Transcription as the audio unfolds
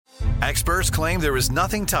Experts claim there is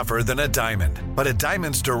nothing tougher than a diamond. But at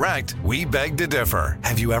Diamonds Direct, we beg to differ.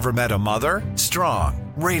 Have you ever met a mother?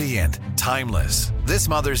 Strong, radiant, timeless. This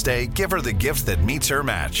Mother's Day, give her the gift that meets her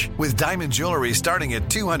match. With diamond jewelry starting at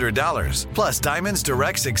 $200. Plus Diamonds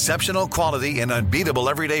Direct's exceptional quality and unbeatable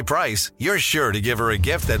everyday price, you're sure to give her a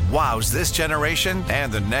gift that wows this generation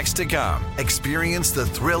and the next to come. Experience the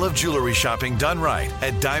thrill of jewelry shopping done right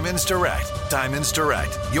at Diamonds Direct. Diamonds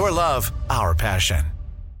Direct. Your love, our passion.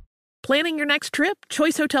 Planning your next trip?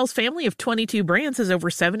 Choice Hotels' family of 22 brands has over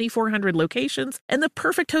 7,400 locations and the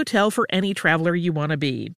perfect hotel for any traveler you want to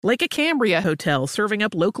be. Like a Cambria Hotel, serving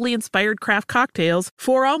up locally inspired craft cocktails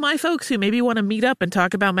for all my folks who maybe want to meet up and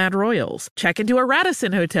talk about Mad Royals. Check into a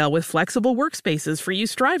Radisson Hotel with flexible workspaces for you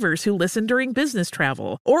strivers who listen during business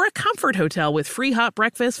travel. Or a Comfort Hotel with free hot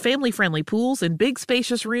breakfast, family-friendly pools, and big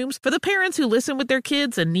spacious rooms for the parents who listen with their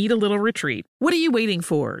kids and need a little retreat. What are you waiting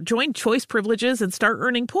for? Join Choice Privileges and start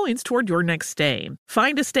earning points toward your next stay.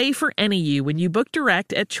 Find a stay for any you when you book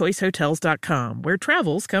direct at choicehotels.com, where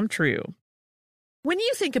travels come true. When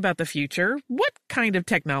you think about the future, what kind of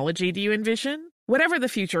technology do you envision? Whatever the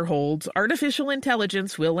future holds, artificial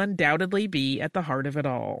intelligence will undoubtedly be at the heart of it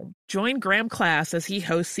all. Join Graham Class as he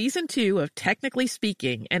hosts Season 2 of Technically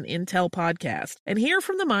Speaking, an Intel podcast, and hear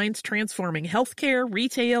from the minds transforming healthcare,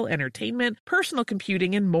 retail, entertainment, personal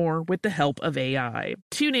computing, and more with the help of AI.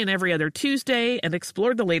 Tune in every other Tuesday and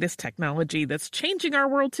explore the latest technology that's changing our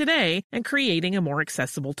world today and creating a more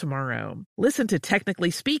accessible tomorrow. Listen to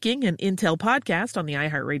Technically Speaking, an Intel podcast on the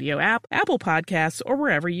iHeartRadio app, Apple Podcasts, or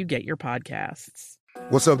wherever you get your podcasts.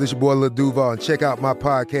 What's up, this your boy Lil Duval, and check out my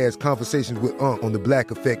podcast, Conversations with Unc, on the Black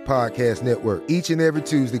Effect Podcast Network. Each and every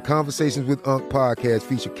Tuesday, Conversations with Unc podcast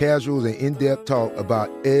feature casual and in-depth talk about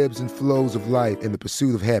ebbs and flows of life and the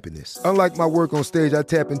pursuit of happiness. Unlike my work on stage, I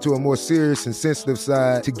tap into a more serious and sensitive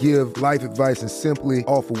side to give life advice and simply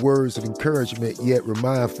offer words of encouragement, yet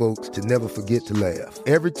remind folks to never forget to laugh.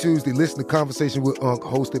 Every Tuesday, listen to Conversation with Unc,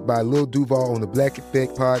 hosted by Lil Duval on the Black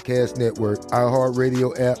Effect Podcast Network,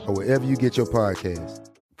 iHeartRadio app, or wherever you get your podcasts.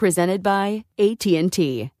 Presented by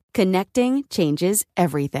AT&T. Connecting changes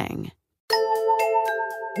everything.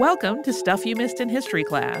 Welcome to Stuff You Missed in History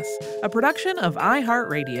Class, a production of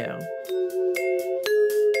iHeartRadio.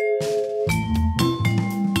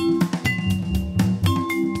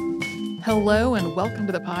 Hello and welcome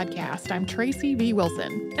to the podcast. I'm Tracy V.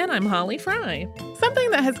 Wilson. And I'm Holly Fry. Something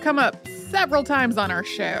that has come up several times on our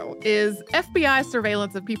show is FBI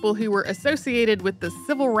surveillance of people who were associated with the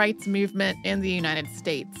civil rights movement in the United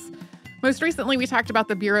States. Most recently, we talked about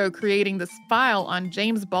the Bureau creating this file on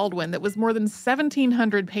James Baldwin that was more than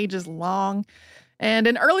 1,700 pages long. And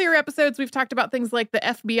in earlier episodes, we've talked about things like the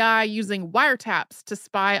FBI using wiretaps to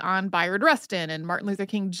spy on Bayard Rustin and Martin Luther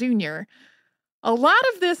King Jr. A lot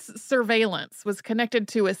of this surveillance was connected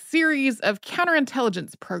to a series of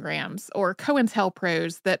counterintelligence programs, or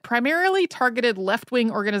COINTELPROs, that primarily targeted left-wing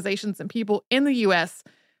organizations and people in the U.S.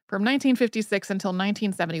 from 1956 until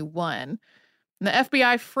 1971. And the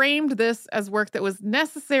FBI framed this as work that was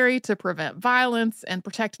necessary to prevent violence and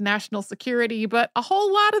protect national security, but a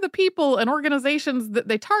whole lot of the people and organizations that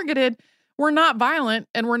they targeted were not violent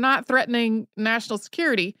and were not threatening national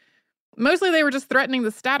security. Mostly they were just threatening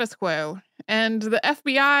the status quo. And the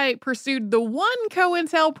FBI pursued the one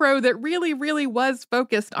COINTELPRO that really was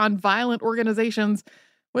focused on violent organizations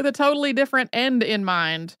with a totally different end in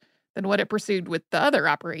mind than what it pursued with the other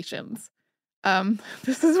operations.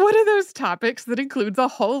 This is one of those topics that includes a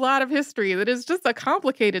whole lot of history that is just a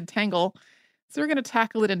complicated tangle. So we're going to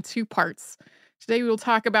tackle it in two parts. Today we will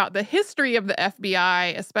talk about the history of the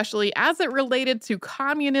FBI, especially as it related to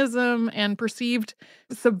communism and perceived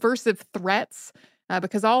subversive threats,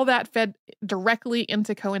 because all that fed directly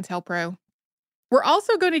into COINTELPRO. We're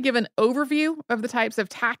also going to give an overview of the types of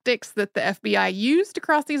tactics that the FBI used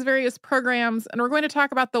across these various programs, and we're going to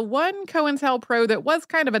talk about the one COINTELPRO that was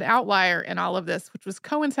kind of an outlier in all of this, which was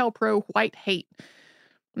COINTELPRO White Hate.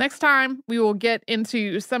 Next time, we will get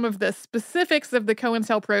into some of the specifics of the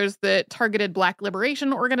COINTELPROs that targeted Black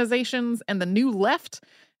liberation organizations and the New Left,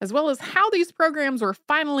 as well as how these programs were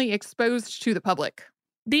finally exposed to the public.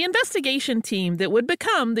 The investigation team that would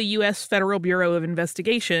become the U.S. Federal Bureau of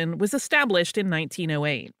Investigation was established in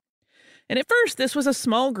 1908. And at first, this was a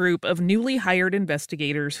small group of newly hired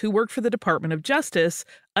investigators who worked for the Department of Justice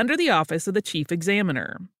under the Office of the Chief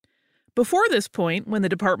Examiner. Before this point, when the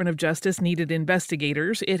Department of Justice needed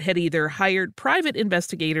investigators, it had either hired private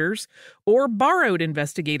investigators or borrowed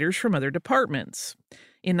investigators from other departments.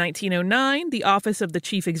 In 1909, the Office of the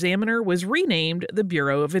Chief Examiner was renamed the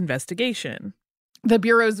Bureau of Investigation. The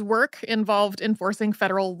Bureau's work involved enforcing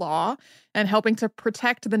federal law and helping to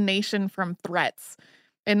protect the nation from threats.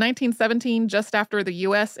 In 1917, just after the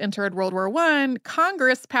U.S. entered World War I,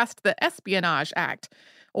 Congress passed the Espionage Act,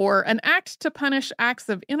 or an act to punish acts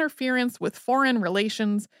of interference with foreign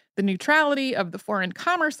relations, the neutrality of the foreign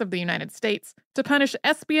commerce of the United States, to punish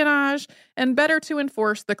espionage, and better to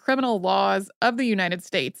enforce the criminal laws of the United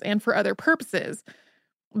States and for other purposes.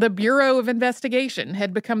 The Bureau of Investigation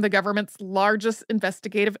had become the government's largest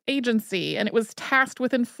investigative agency, and it was tasked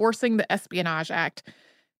with enforcing the Espionage Act.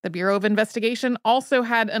 The Bureau of Investigation also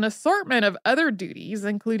had an assortment of other duties,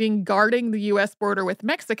 including guarding the U.S. border with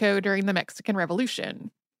Mexico during the Mexican Revolution.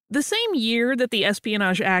 The same year that the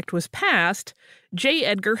Espionage Act was passed, J.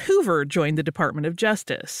 Edgar Hoover joined the Department of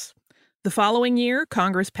Justice. The following year,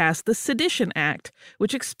 Congress passed the Sedition Act,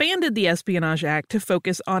 which expanded the Espionage Act to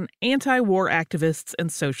focus on anti-war activists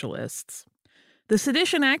and socialists. The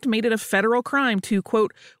Sedition Act made it a federal crime to,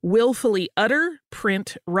 quote, willfully utter,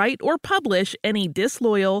 print, write, or publish any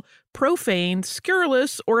disloyal, profane,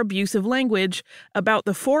 scurrilous, or abusive language about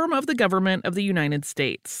the form of the government of the United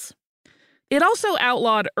States. It also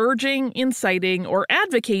outlawed urging, inciting, or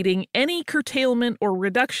advocating any curtailment or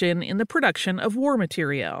reduction in the production of war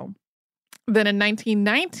material. Then in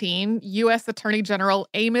 1919, U.S. Attorney General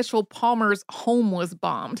A. Mitchell Palmer's home was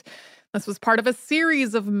bombed. This was part of a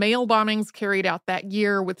series of mail bombings carried out that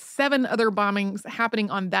year, with 7 other bombings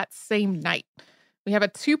happening on that same night. We have a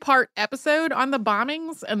 2-part episode on the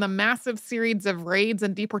bombings and the massive series of raids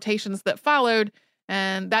and deportations that followed,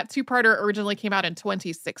 and that 2-parter originally came out in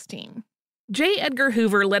 2016. J. Edgar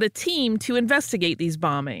Hoover led a team to investigate these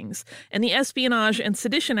bombings, and the Espionage and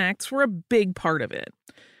Sedition Acts were a big part of it.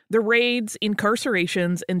 The raids,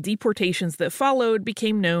 incarcerations, and deportations that followed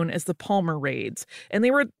became known as the Palmer Raids, and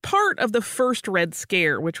they were part of the first Red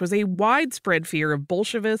Scare, which was a widespread fear of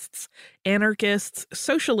Bolshevists, anarchists,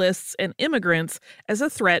 socialists, and immigrants as a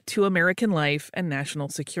threat to American life and national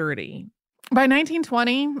security. By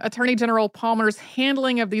 1920, Attorney General Palmer's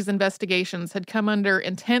handling of these investigations had come under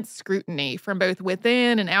intense scrutiny from both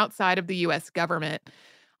within and outside of the U.S. government.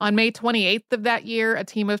 On May 28th of that year, a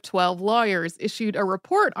team of 12 lawyers issued a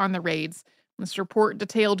report on the raids. This report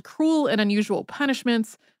detailed cruel and unusual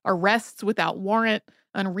punishments, arrests without warrant,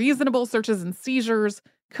 unreasonable searches and seizures,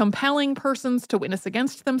 compelling persons to witness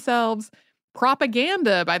against themselves,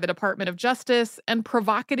 propaganda by the Department of Justice, and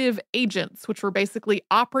provocative agents, which were basically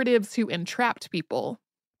operatives who entrapped people.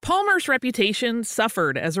 Palmer's reputation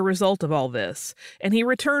suffered as a result of all this, and he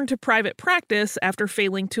returned to private practice after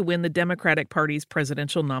failing to win the Democratic Party's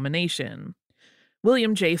presidential nomination.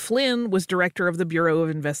 William J. Flynn was director of the Bureau of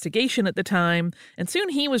Investigation at the time, and soon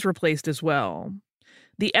he was replaced as well.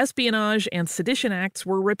 The Espionage and Sedition Acts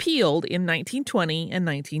were repealed in 1920 and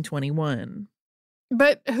 1921.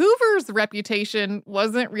 But Hoover's reputation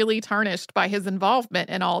wasn't really tarnished by his involvement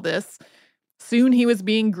in all this. Soon he was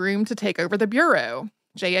being groomed to take over the Bureau.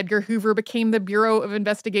 J. Edgar Hoover became the Bureau of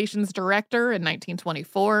Investigation's director in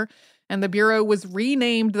 1924, and the Bureau was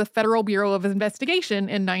renamed the Federal Bureau of Investigation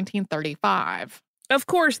in 1935. Of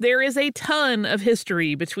course, there is a ton of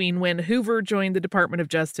history between when Hoover joined the Department of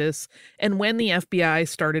Justice and when the FBI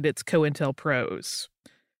started its COINTELPROs.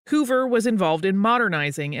 Hoover was involved in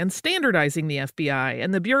modernizing and standardizing the FBI,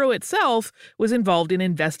 and the Bureau itself was involved in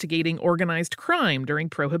investigating organized crime during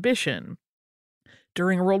Prohibition.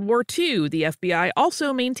 During World War II, the FBI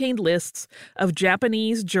also maintained lists of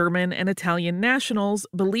Japanese, German, and Italian nationals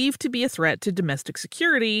believed to be a threat to domestic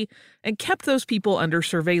security and kept those people under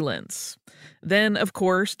surveillance. Then, of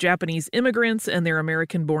course, Japanese immigrants and their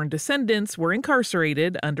American-born descendants were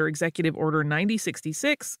incarcerated under Executive Order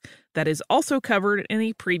 9066, that is also covered in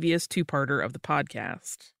a previous 2-parter of the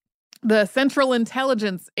podcast. The Central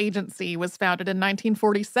Intelligence Agency was founded in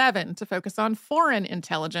 1947 to focus on foreign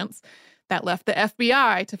intelligence. That left the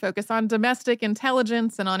FBI to focus on domestic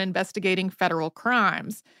intelligence and on investigating federal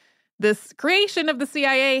crimes. This creation of the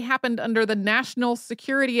CIA happened under the National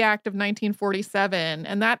Security Act of 1947,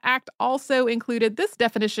 and that act also included this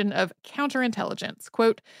definition of counterintelligence,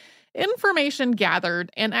 quote, information gathered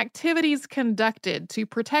and activities conducted to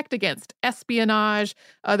protect against espionage,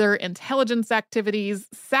 other intelligence activities,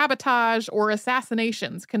 sabotage, or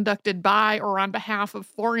assassinations conducted by or on behalf of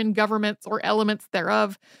foreign governments or elements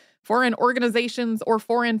thereof, foreign organizations or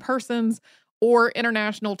foreign persons, or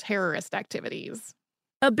international terrorist activities.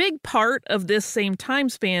 A big part of this same time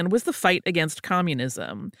span was the fight against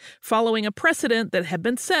communism, following a precedent that had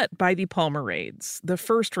been set by the Palmer Raids, the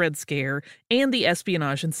first Red Scare, and the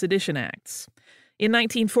Espionage and Sedition Acts. In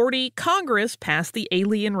 1940, Congress passed the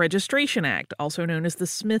Alien Registration Act, also known as the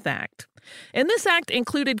Smith Act. And this act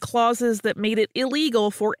included clauses that made it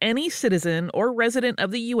illegal for any citizen or resident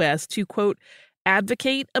of the U.S. to, quote,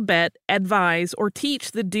 advocate, abet, advise, or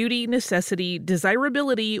teach the duty, necessity,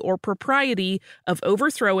 desirability, or propriety of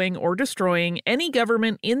overthrowing or destroying any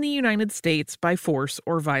government in the United States by force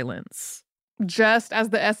or violence. Just as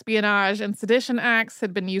the Espionage and Sedition Acts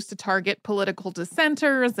had been used to target political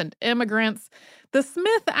dissenters and immigrants, the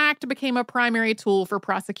Smith Act became a primary tool for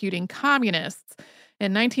prosecuting communists.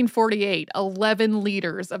 In 1948, 11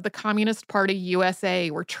 leaders of the Communist Party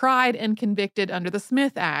USA were tried and convicted under the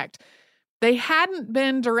Smith Act. They hadn't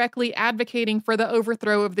been directly advocating for the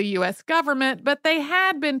overthrow of the U.S. government, but they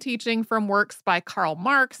had been teaching from works by Karl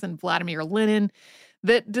Marx and Vladimir Lenin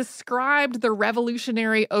that described the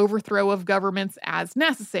revolutionary overthrow of governments as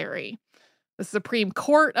necessary. The Supreme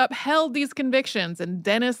Court upheld these convictions in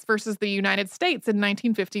Dennis versus the United States in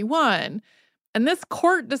 1951. And this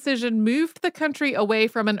court decision moved the country away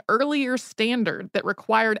from an earlier standard that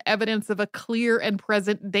required evidence of a clear and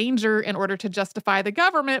present danger in order to justify the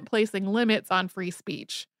government placing limits on free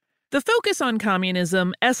speech. The focus on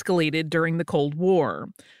communism escalated during the Cold War.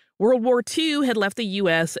 World War II had left the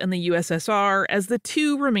U.S. and the USSR as the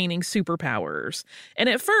two remaining superpowers, and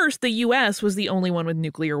at first the U.S. was the only one with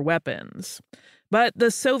nuclear weapons. But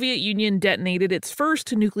the Soviet Union detonated its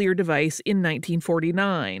first nuclear device in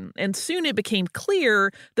 1949, and soon it became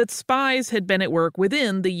clear that spies had been at work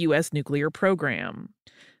within the U.S. nuclear program.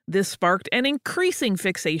 This sparked an increasing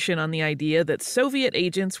fixation on the idea that Soviet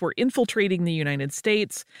agents were infiltrating the United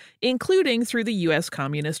States, including through the U.S.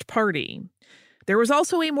 Communist Party. There was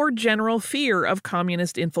also a more general fear of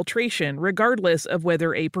communist infiltration, regardless of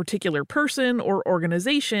whether a particular person or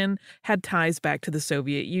organization had ties back to the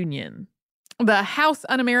Soviet Union. The House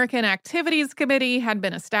Un-American Activities Committee had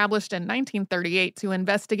been established in 1938 to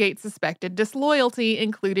investigate suspected disloyalty,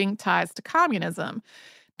 including ties to communism.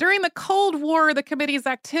 During the Cold War, the committee's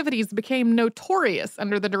activities became notorious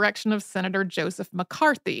under the direction of Senator Joseph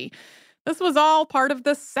McCarthy. This was all part of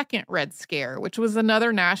the Second Red Scare, which was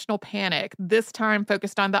another national panic, this time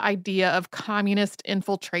focused on the idea of communist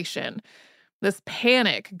infiltration. This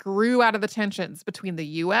panic grew out of the tensions between the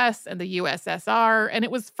U.S. and the USSR, and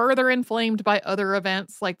it was further inflamed by other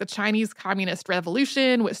events like the Chinese Communist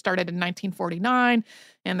Revolution, which started in 1949,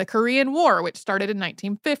 and the Korean War, which started in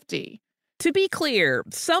 1950. To be clear,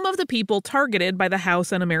 some of the people targeted by the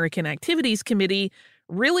House Un-American Activities Committee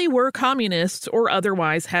really were communists or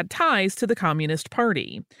otherwise had ties to the Communist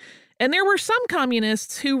Party. And there were some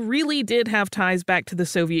communists who really did have ties back to the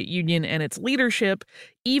Soviet Union and its leadership,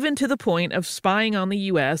 even to the point of spying on the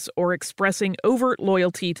U.S. or expressing overt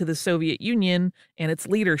loyalty to the Soviet Union and its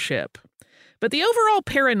leadership. But the overall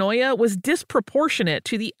paranoia was disproportionate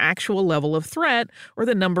to the actual level of threat or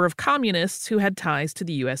the number of communists who had ties to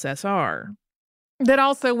the USSR. That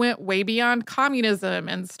also went way beyond communism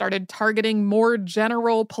and started targeting more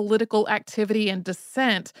general political activity and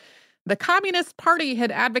dissent. The Communist Party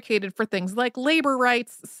had advocated for things like labor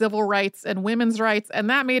rights, civil rights, and women's rights, and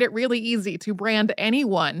that made it really easy to brand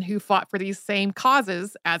anyone who fought for these same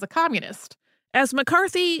causes as a communist. As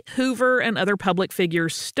McCarthy, Hoover, and other public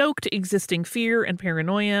figures stoked existing fear and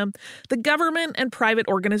paranoia, the government and private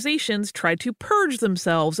organizations tried to purge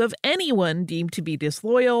themselves of anyone deemed to be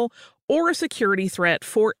disloyal or a security threat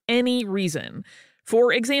for any reason.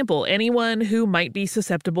 For example, anyone who might be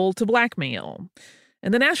susceptible to blackmail.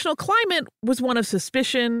 And the national climate was one of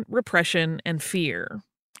suspicion, repression, and fear.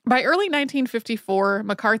 By early 1954,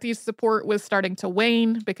 McCarthy's support was starting to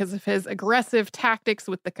wane because of his aggressive tactics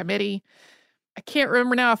with the committee. I can't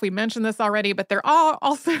remember now if we mentioned this already, but there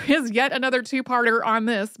also is yet another two-parter on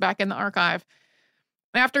this back in the archive.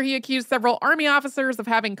 After he accused several Army officers of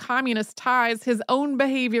having communist ties, his own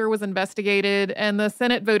behavior was investigated, and the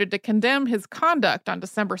Senate voted to condemn his conduct on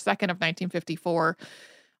December 2nd of 1954.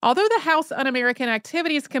 Although the House Un-American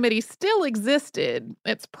Activities Committee still existed,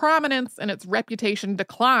 its prominence and its reputation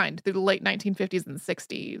declined through the late 1950s and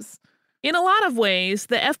 60s. In a lot of ways,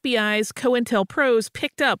 the FBI's COINTELPROS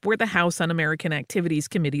picked up where the House Un-American Activities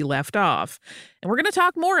Committee left off. And we're going to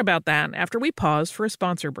talk more about that after we pause for a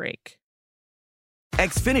sponsor break.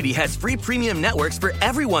 Xfinity has free premium networks for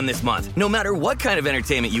everyone this month, no matter what kind of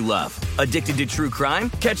entertainment you love. Addicted to true crime?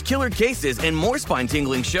 Catch killer cases and more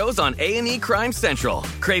spine-tingling shows on A&E Crime Central.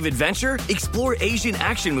 Crave adventure? Explore Asian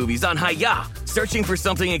action movies on Hi-YAH. Searching for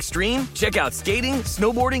something extreme? Check out skating,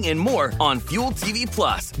 snowboarding, and more on Fuel TV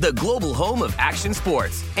Plus, the global home of action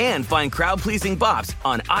sports. And find crowd-pleasing bops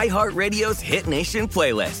on iHeartRadio's Hit Nation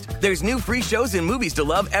playlist. There's new free shows and movies to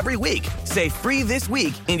love every week. Say free this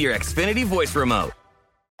week in your Xfinity voice remote.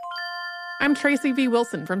 I'm Tracy V.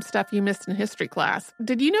 Wilson from Stuff You Missed in History class.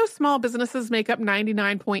 Did you know small businesses make up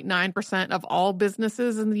 99.9% of all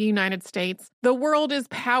businesses in the United States? The world is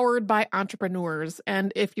powered by entrepreneurs,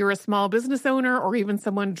 and if you're a small business owner or even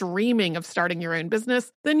someone dreaming of starting your own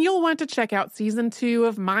business, then you'll want to check out Season 2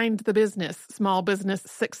 of Mind the Business, small business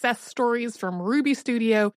success stories from Ruby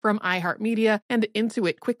Studio, from iHeartMedia, and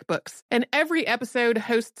Intuit QuickBooks. And every episode,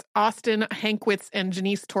 hosts Austin Hankwitz and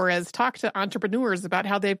Janice Torres talk to entrepreneurs about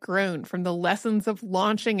how they've grown from the lessons of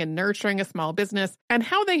launching and nurturing a small business and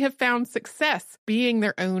how they have found success being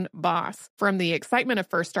their own boss. From the excitement of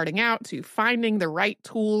first starting out to finding the right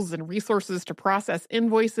tools and resources to process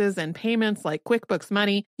invoices and payments like QuickBooks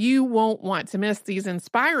Money, you won't want to miss these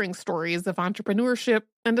inspiring stories of entrepreneurship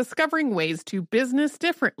and discovering ways to business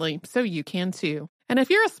differently so you can too. And if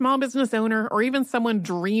you're a small business owner or even someone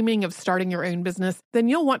dreaming of starting your own business, then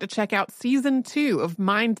you'll want to check out Season 2 of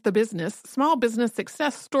Mind the Business, small business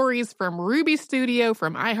success stories from Ruby Studio,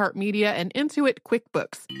 from iHeartMedia, and Intuit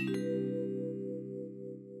QuickBooks.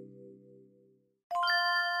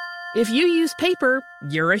 If you use paper,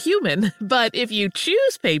 you're a human. But if you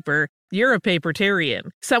choose paper, you're a papertarian,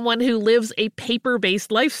 someone who lives a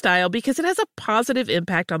paper-based lifestyle because it has a positive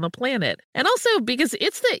impact on the planet. And also because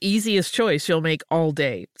it's the easiest choice you'll make all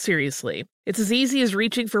day, seriously. It's as easy as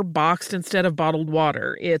reaching for boxed instead of bottled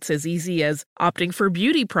water. It's as easy as opting for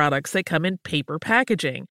beauty products that come in paper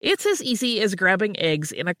packaging. It's as easy as grabbing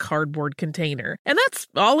eggs in a cardboard container. And that's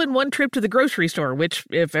all in one trip to the grocery store, which,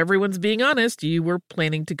 if everyone's being honest, you were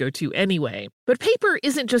planning to go to anyway. But paper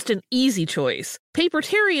isn't just an easy choice.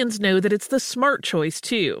 Papertarians know that it's the smart choice,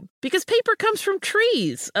 too. Because paper comes from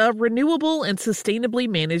trees, a renewable and sustainably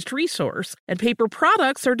managed resource. And paper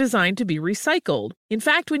products are designed to be recycled. In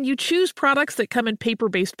fact, when you choose products that come in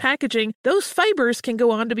paper-based packaging, those fibers can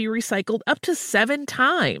go on to be recycled up to 7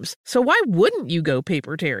 times. So why wouldn't you go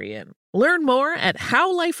papertarian? Learn more at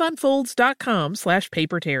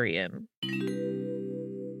howlifeunfolds.com/papertarian.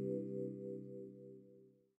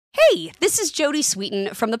 Hey, this is Jodie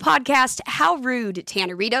Sweetin from the podcast How Rude,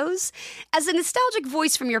 Tanneritos. As a nostalgic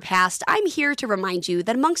voice from your past, I'm here to remind you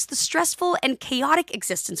that amongst the stressful and chaotic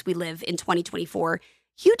existence we live in 2024,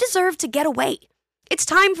 you deserve to get away. It's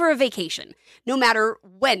time for a vacation, no matter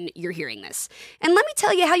when you're hearing this. And let me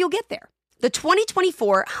tell you how you'll get there. The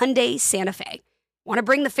 2024 Hyundai Santa Fe. Want to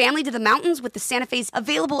bring the family to the mountains with the Santa Fe's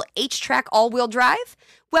available H-Track all-wheel drive?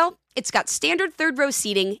 Well, it's got standard third-row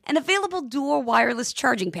seating and available dual wireless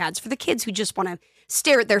charging pads for the kids who just want to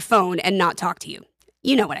stare at their phone and not talk to you.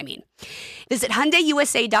 You know what I mean. Visit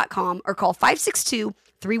HyundaiUSA.com or call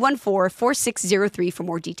 562-314-4603 for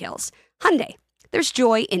more details. Hyundai, there's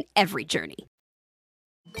joy in every journey.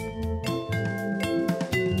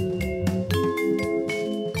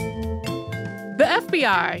 The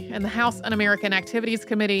FBI and the House Un-American Activities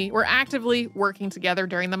Committee were actively working together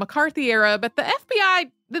during the McCarthy era, but the FBI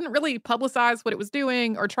didn't really publicize what it was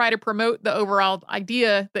doing or try to promote the overall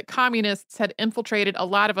idea that communists had infiltrated a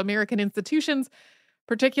lot of American institutions,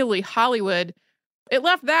 particularly Hollywood. It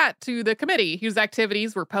left that to the committee, whose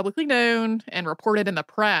activities were publicly known and reported in the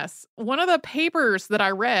press. One of the papers that I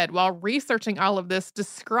read while researching all of this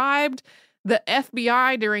described the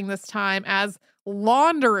FBI during this time as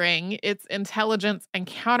laundering its intelligence and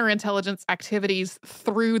counterintelligence activities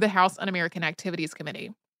through the House Un-American Activities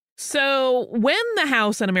Committee. So when the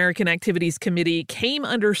House Un-American Activities Committee came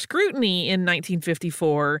under scrutiny in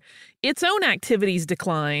 1954, its own activities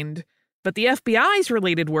declined, but the FBI's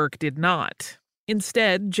related work did not.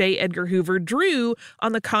 Instead, J. Edgar Hoover drew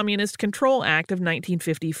on the Communist Control Act of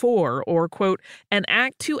 1954, or, quote, an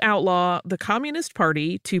act to outlaw the Communist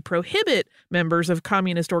Party to prohibit members of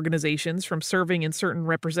communist organizations from serving in certain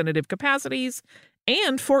representative capacities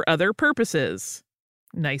and for other purposes.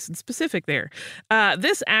 Nice and specific there.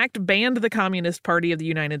 This act banned the Communist Party of the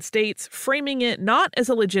United States, framing it not as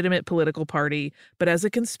a legitimate political party, but as a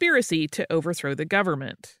conspiracy to overthrow the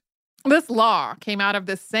government. This law came out of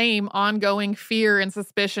this same ongoing fear and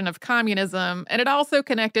suspicion of communism, and it also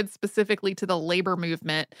connected specifically to the labor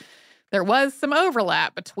movement. There was some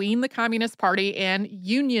overlap between the Communist Party and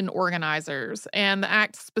union organizers, and the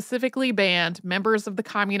act specifically banned members of the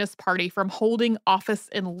Communist Party from holding office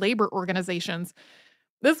in labor organizations.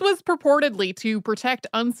 This was purportedly to protect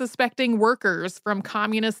unsuspecting workers from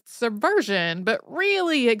communist subversion, but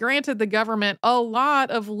really it granted the government a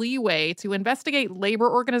lot of leeway to investigate labor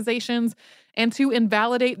organizations and to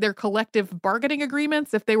invalidate their collective bargaining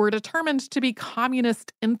agreements if they were determined to be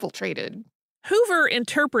communist infiltrated. Hoover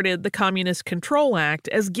interpreted the Communist Control Act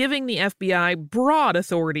as giving the FBI broad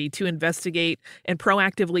authority to investigate and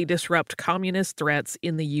proactively disrupt communist threats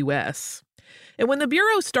in the U.S. And when the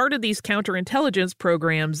Bureau started these counterintelligence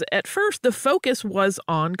programs, at first the focus was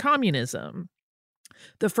on communism.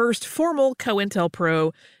 The first formal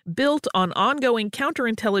COINTELPRO built on ongoing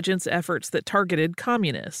counterintelligence efforts that targeted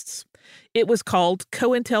communists. It was called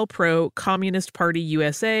COINTELPRO Communist Party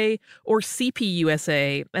USA, or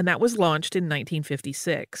CPUSA, and that was launched in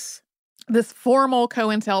 1956. This formal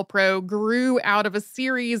COINTELPRO grew out of a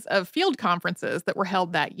series of field conferences that were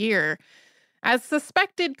held that year. As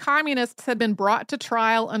suspected communists had been brought to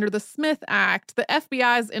trial under the Smith Act, the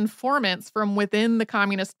FBI's informants from within the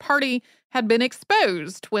Communist Party had been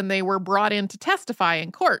exposed when they were brought in to testify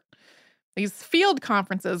in court. These field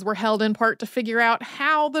conferences were held in part to figure out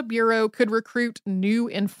how the Bureau could recruit new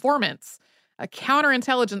informants. A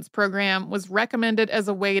counterintelligence program was recommended as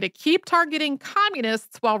a way to keep targeting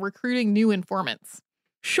communists while recruiting new informants.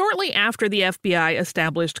 Shortly after the FBI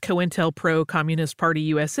established COINTELPRO Communist Party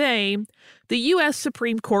USA, the U.S.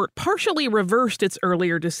 Supreme Court partially reversed its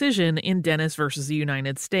earlier decision in Dennis versus the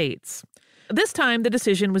United States. This time, the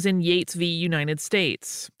decision was in Yates v. United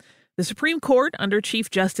States. The Supreme Court, under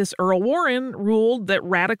Chief Justice Earl Warren, ruled that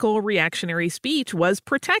radical reactionary speech was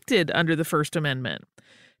protected under the First Amendment.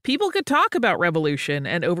 People could talk about revolution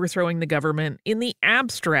and overthrowing the government in the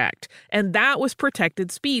abstract, and that was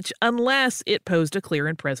protected speech unless it posed a clear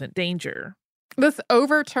and present danger. This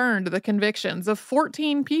overturned the convictions of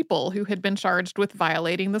 14 people who had been charged with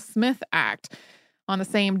violating the Smith Act. On the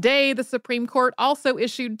same day, the Supreme Court also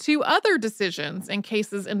issued 2 other decisions in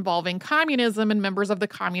cases involving communism and members of the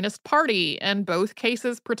Communist Party, and both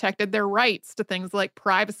cases protected their rights to things like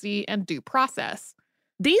privacy and due process.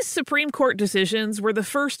 These Supreme Court decisions were the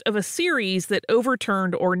first of a series that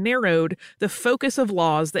overturned or narrowed the focus of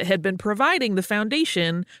laws that had been providing the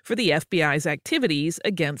foundation for the FBI's activities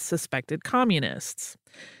against suspected communists.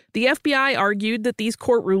 The FBI argued that these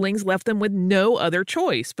court rulings left them with no other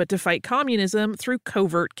choice but to fight communism through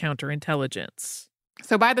covert counterintelligence.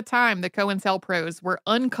 So by the time the COINTELPROs were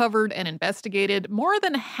uncovered and investigated, more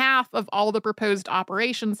than half of all the proposed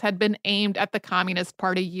operations had been aimed at the Communist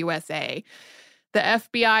Party USA. The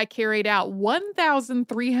FBI carried out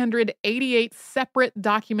 1,388 separate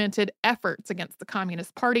documented efforts against the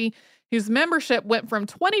Communist Party, whose membership went from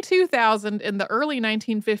 22,000 in the early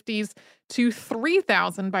 1950s to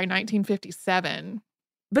 3,000 by 1957.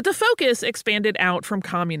 But the focus expanded out from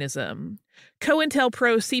communism.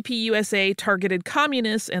 COINTELPRO CPUSA targeted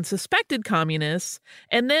communists and suspected communists,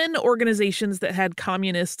 and then organizations that had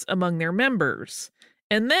communists among their members.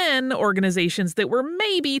 And then organizations that were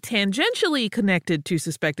maybe tangentially connected to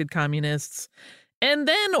suspected communists. And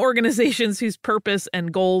then organizations whose purpose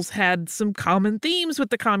and goals had some common themes with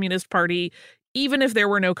the Communist Party, even if there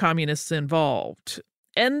were no communists involved.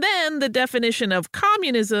 And then the definition of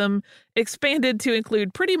communism expanded to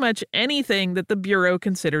include pretty much anything that the Bureau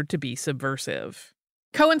considered to be subversive.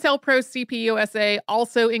 COINTELPRO CPUSA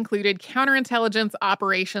also included counterintelligence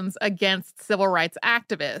operations against civil rights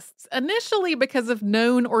activists, initially because of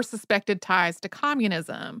known or suspected ties to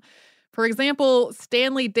communism. For example,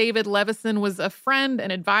 Stanley David Levison was a friend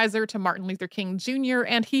and advisor to Martin Luther King Jr.,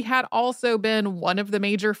 and he had also been one of the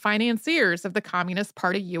major financiers of the Communist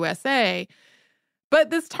Party USA. But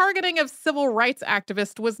this targeting of civil rights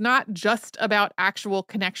activists was not just about actual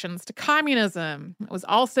connections to communism. It was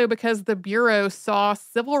also because the Bureau saw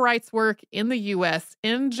civil rights work in the U.S.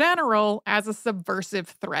 in general as a subversive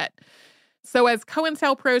threat. So as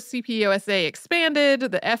COINTELPRO CPUSA expanded,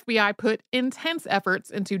 the FBI put intense efforts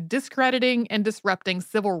into discrediting and disrupting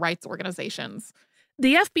civil rights organizations.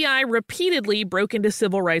 The FBI repeatedly broke into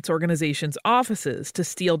civil rights organizations' offices to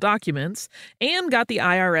steal documents and got the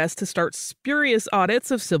IRS to start spurious audits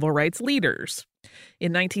of civil rights leaders.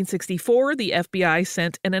 In 1964, the FBI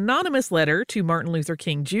sent an anonymous letter to Martin Luther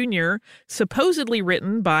King Jr., supposedly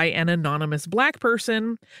written by an anonymous black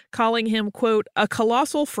person, calling him, quote, a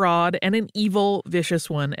colossal fraud and an evil, vicious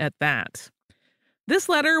one at that. This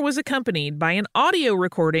letter was accompanied by an audio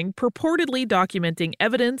recording purportedly documenting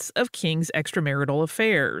evidence of King's extramarital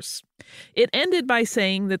affairs. It ended by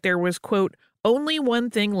saying that there was, quote, only one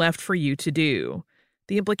thing left for you to do.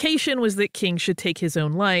 The implication was that King should take his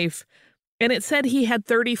own life, and it said he had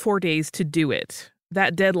 34 days to do it,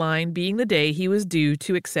 that deadline being the day he was due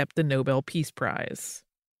to accept the Nobel Peace Prize.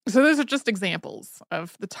 So those are just examples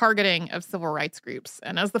of the targeting of civil rights groups.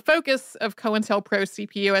 And as the focus of COINTELPRO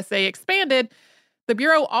CPUSA expanded, the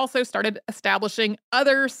Bureau also started establishing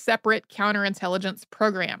other separate counterintelligence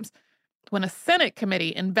programs. When a Senate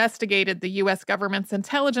committee investigated the U.S. government's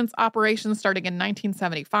intelligence operations starting in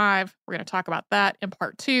 1975, we're going to talk about that in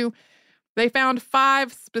part 2, they found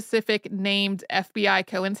 5 specific named FBI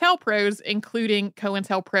COINTELPROs, including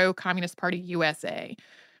COINTELPRO Communist Party USA.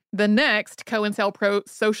 The next, COINTELPRO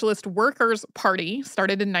Socialist Workers' Party,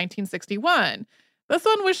 started in 1961. This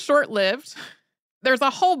one was short-lived. There's a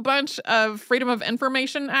whole bunch of Freedom of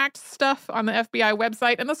Information Act stuff on the FBI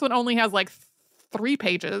website, and this one only has like 3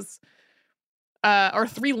 pages or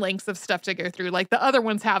 3 links of stuff to go through. Like the other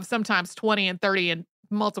ones have sometimes 20 and 30 and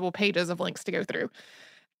multiple pages of links to go through.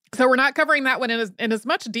 So we're not covering that one in as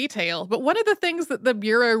much detail, but one of the things that the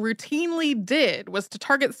Bureau routinely did was to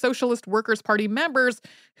target Socialist Workers' Party members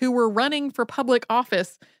who were running for public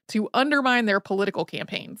office to undermine their political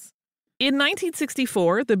campaigns. In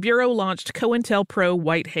 1964, the Bureau launched COINTELPRO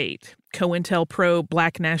White Hate. COINTELPRO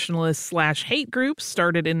Black Nationalist/Hate Groups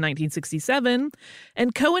started in 1967,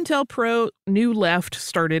 and COINTELPRO New Left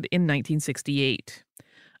started in 1968.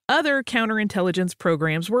 Other counterintelligence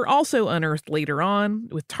programs were also unearthed later on,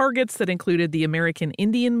 with targets that included the American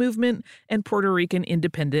Indian Movement and Puerto Rican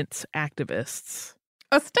independence activists.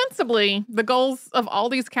 Ostensibly, the goals of all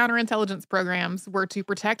these counterintelligence programs were to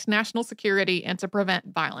protect national security and to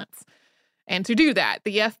prevent violence. And to do that,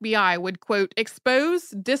 the FBI would, quote, expose,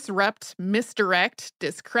 disrupt, misdirect,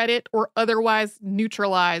 discredit, or otherwise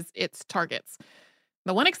neutralize its targets.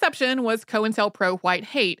 The one exception was COINTELPRO White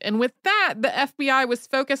Hate, and with that, the FBI was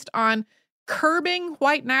focused on curbing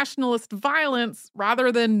white nationalist violence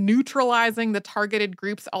rather than neutralizing the targeted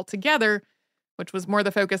groups altogether, which was more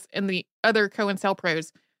the focus in the other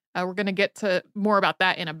COINTELPROs. We're going to get to more about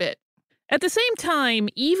that in a bit. At the same time,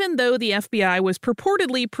 even though the FBI was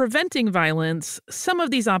purportedly preventing violence, some of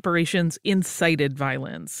these operations incited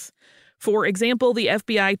violence. For example, the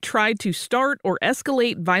FBI tried to start or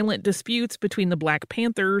escalate violent disputes between the Black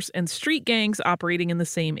Panthers and street gangs operating in the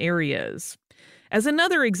same areas. As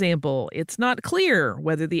another example, it's not clear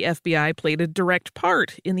whether the FBI played a direct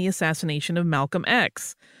part in the assassination of Malcolm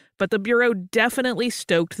X, but the Bureau definitely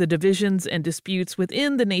stoked the divisions and disputes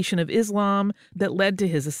within the Nation of Islam that led to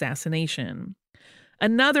his assassination.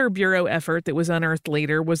 Another Bureau effort that was unearthed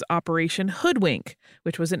later was Operation Hoodwink,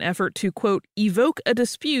 which was an effort to, quote, evoke a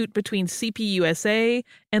dispute between CPUSA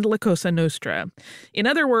and La Cosa Nostra. In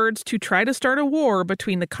other words, to try to start a war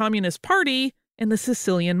between the Communist Party and the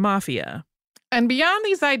Sicilian Mafia. And beyond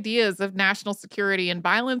these ideas of national security and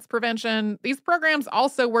violence prevention, these programs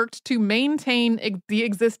also worked to maintain the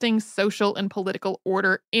existing social and political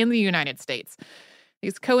order in the United States.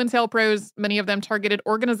 These COINTELPROs, many of them targeted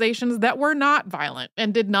organizations that were not violent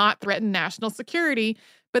and did not threaten national security,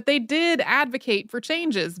 but they did advocate for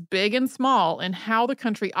changes, big and small, in how the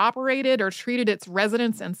country operated or treated its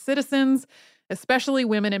residents and citizens, especially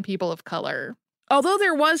women and people of color. Although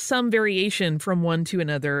there was some variation from one to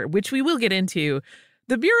another, which we will get into,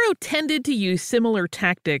 the Bureau tended to use similar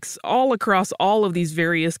tactics all across all of these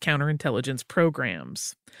various counterintelligence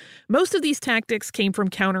programs. Most of these tactics came from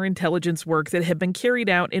counterintelligence work that had been carried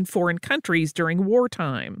out in foreign countries during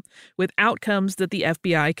wartime, with outcomes that the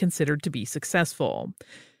FBI considered to be successful.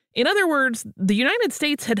 In other words, the United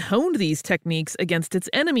States had honed these techniques against its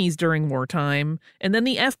enemies during wartime, and then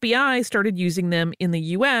the FBI started using them in the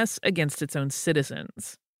U.S. against its own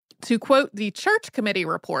citizens. To quote the Church Committee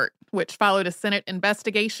report, which followed a Senate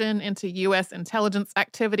investigation into U.S. intelligence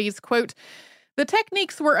activities, quote, the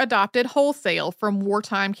techniques were adopted wholesale from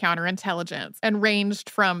wartime counterintelligence and ranged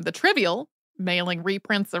from the trivial, mailing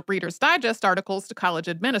reprints of Reader's Digest articles to college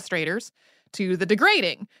administrators, to the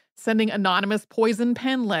degrading, sending anonymous poison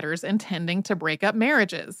pen letters intending to break up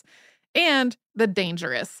marriages, and the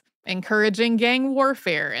dangerous, encouraging gang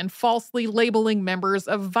warfare and falsely labeling members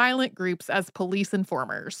of violent groups as police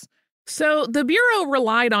informers. So the Bureau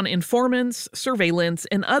relied on informants, surveillance,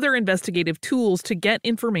 and other investigative tools to get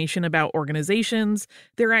information about organizations,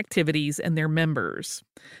 their activities, and their members.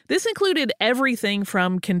 This included everything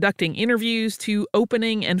from conducting interviews to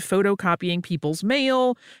opening and photocopying people's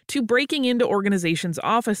mail to breaking into organizations'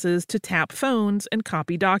 offices to tap phones and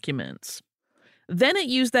copy documents. Then it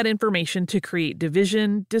used that information to create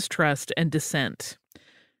division, distrust, and dissent.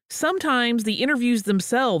 Sometimes the interviews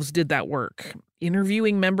themselves did that work,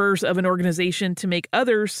 interviewing members of an organization to make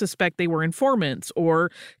others suspect they were informants,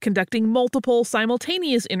 or conducting multiple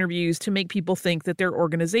simultaneous interviews to make people think that their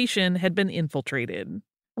organization had been infiltrated.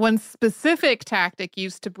 One specific tactic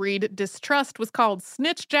used to breed distrust was called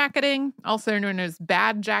snitch jacketing, also known as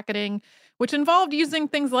bad jacketing, which involved using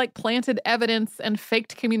things like planted evidence and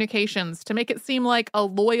faked communications to make it seem like a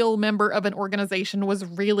loyal member of an organization was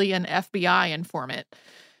really an FBI informant.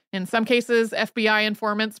 In some cases, FBI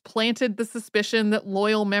informants planted the suspicion that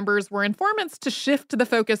loyal members were informants to shift the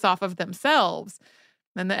focus off of themselves.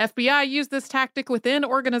 Then the FBI used this tactic within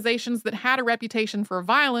organizations that had a reputation for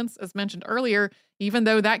violence, as mentioned earlier, even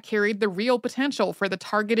though that carried the real potential for the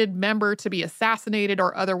targeted member to be assassinated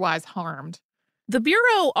or otherwise harmed. The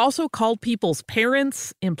Bureau also called people's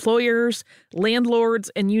parents, employers,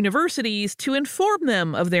 landlords, and universities to inform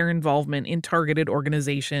them of their involvement in targeted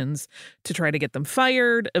organizations to try to get them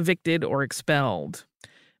fired, evicted, or expelled.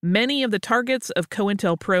 Many of the targets of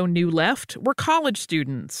COINTELPRO New Left were college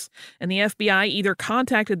students, and the FBI either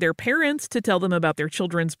contacted their parents to tell them about their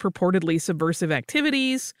children's purportedly subversive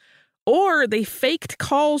activities, or they faked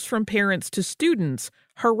calls from parents to students,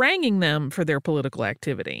 haranguing them for their political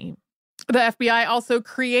activity. The FBI also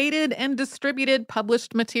created and distributed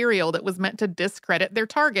published material that was meant to discredit their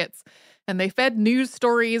targets, and they fed news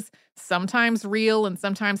stories, sometimes real and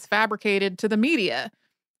sometimes fabricated, to the media.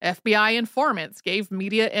 FBI informants gave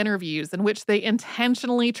media interviews in which they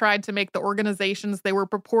intentionally tried to make the organizations they were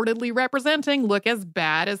purportedly representing look as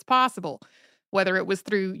bad as possible, whether it was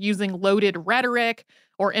through using loaded rhetoric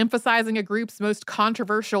or emphasizing a group's most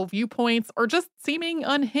controversial viewpoints or just seeming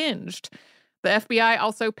unhinged. The FBI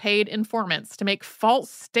also paid informants to make false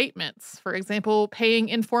statements, for example, paying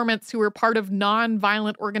informants who were part of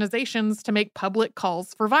non-violent organizations to make public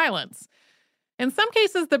calls for violence. In some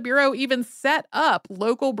cases, the Bureau even set up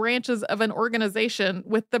local branches of an organization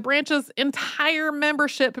with the branch's entire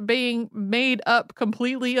membership being made up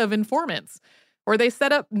completely of informants. Or they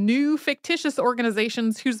set up new fictitious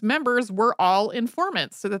organizations whose members were all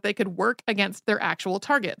informants so that they could work against their actual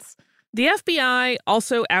targets. The FBI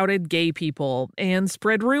also outed gay people and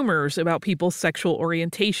spread rumors about people's sexual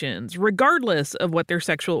orientations, regardless of what their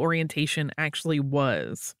sexual orientation actually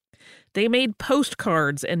was. They made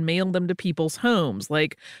postcards and mailed them to people's homes,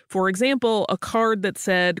 like, for example, a card that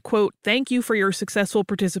said, quote, "Thank you for your successful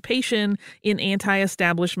participation in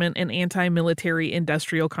anti-establishment and anti-military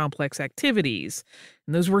industrial complex activities."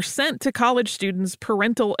 And those were sent to college students'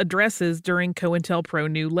 parental addresses during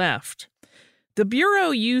COINTELPRO New Left. The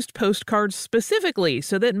Bureau used postcards specifically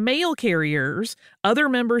so that mail carriers, other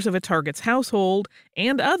members of a target's household,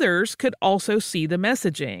 and others could also see the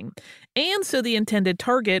messaging, and so the intended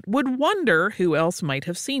target would wonder who else might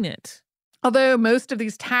have seen it. Although most of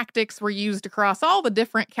these tactics were used across all the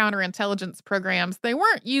different counterintelligence programs, they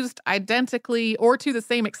weren't used identically or to the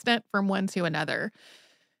same extent from one to another.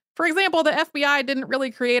 For example, the FBI didn't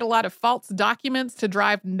really create a lot of false documents to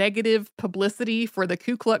drive negative publicity for the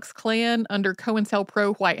Ku Klux Klan under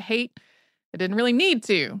COINTELPRO White Hate. It didn't really need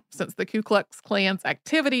to, since the Ku Klux Klan's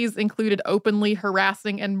activities included openly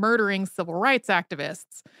harassing and murdering civil rights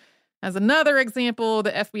activists. As another example,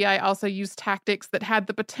 the FBI also used tactics that had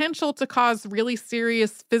the potential to cause really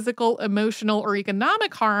serious physical, emotional, or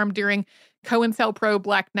economic harm during COINTELPRO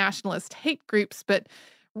Black nationalist hate groups, but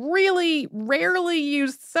really rarely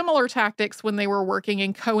used similar tactics when they were working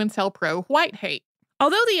in COINTELPRO White Hate.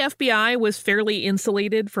 Although the FBI was fairly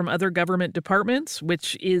insulated from other government departments,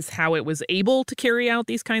 which is how it was able to carry out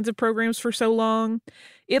these kinds of programs for so long,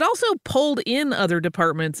 it also pulled in other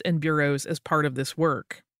departments and bureaus as part of this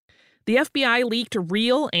work. The FBI leaked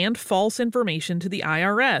real and false information to the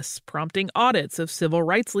IRS, prompting audits of civil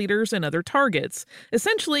rights leaders and other targets,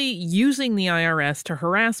 essentially using the IRS to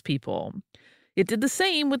harass people. It did the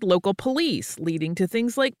same with local police, leading to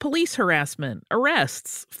things like police harassment,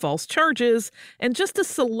 arrests, false charges, and just a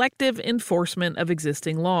selective enforcement of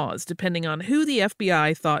existing laws, depending on who the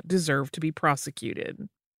FBI thought deserved to be prosecuted.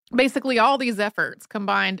 Basically, all these efforts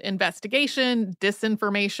combined investigation,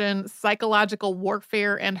 disinformation, psychological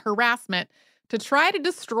warfare, and harassment to try to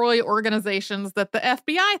destroy organizations that the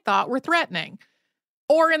FBI thought were threatening.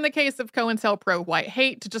 Or in the case of COINTELPRO White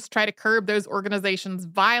Hate, to just try to curb those organizations'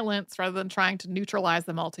 violence rather than trying to neutralize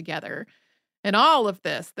them altogether. In all of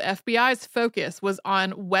this, the FBI's focus was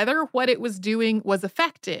on whether what it was doing was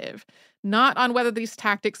effective, not on whether these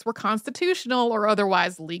tactics were constitutional or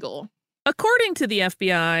otherwise legal. According to the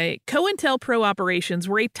FBI, COINTELPRO operations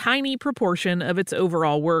were a tiny proportion of its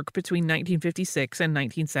overall work between 1956 and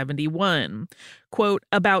 1971. Quote,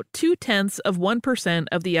 about 0.2%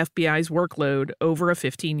 of the FBI's workload over a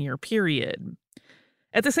 15-year period.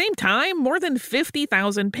 At the same time, more than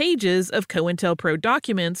 50,000 pages of COINTELPRO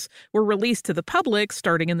documents were released to the public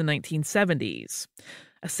starting in the 1970s.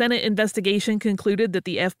 A Senate investigation concluded that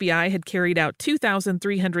the FBI had carried out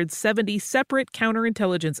 2,370 separate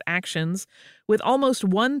counterintelligence actions, with almost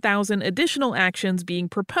 1,000 additional actions being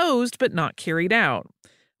proposed but not carried out.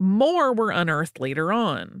 More were unearthed later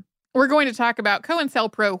on. We're going to talk about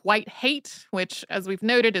COINTELPRO White Hate, which, as we've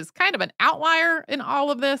noted, is kind of an outlier in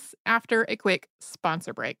all of this, after a quick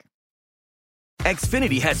sponsor break.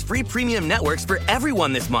 Xfinity has free premium networks for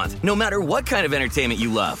everyone this month, no matter what kind of entertainment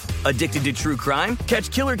you love. Addicted to true crime? Catch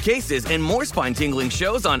killer cases and more spine-tingling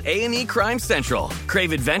shows on A&E Crime Central.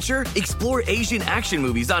 Crave adventure? Explore Asian action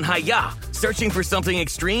movies on Hi-YAH. Searching for something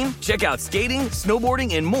extreme? Check out skating,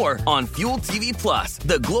 snowboarding, and more on Fuel TV Plus,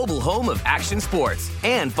 the global home of action sports.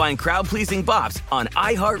 And find crowd-pleasing bops on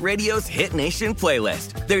iHeartRadio's Hit Nation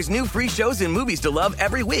playlist. There's new free shows and movies to love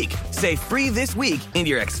every week. Say free this week in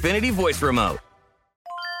your Xfinity voice remote.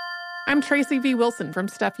 I'm Tracy V. Wilson from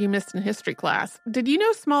Stuff You Missed in History class. Did you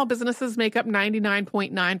know small businesses make up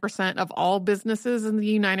 99.9% of all businesses in the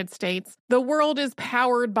United States? The world is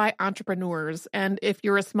powered by entrepreneurs, and if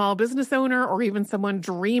you're a small business owner or even someone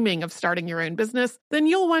dreaming of starting your own business, then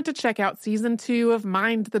you'll want to check out Season 2 of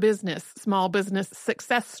Mind the Business, small business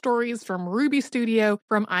success stories from Ruby Studio,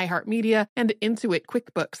 from iHeartMedia, and Intuit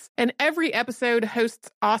QuickBooks. And every episode, hosts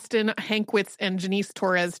Austin Hankwitz and Janice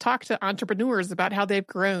Torres talk to entrepreneurs about how they've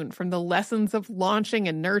grown from the lessons of launching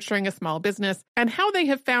and nurturing a small business and how they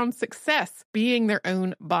have found success being their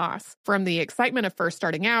own boss. From the excitement of first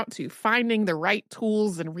starting out to finding the right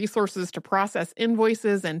tools and resources to process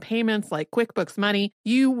invoices and payments like QuickBooks Money,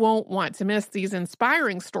 you won't want to miss these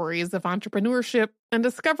inspiring stories of entrepreneurship and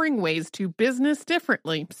discovering ways to business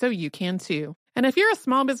differently so you can too. And if you're a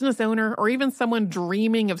small business owner or even someone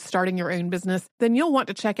dreaming of starting your own business, then you'll want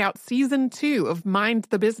to check out Season 2 of Mind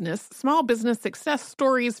the Business, small business success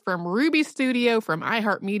stories from Ruby Studio, from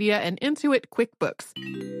iHeartMedia, and Intuit QuickBooks.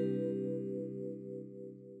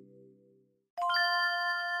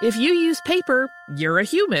 If you use paper, you're a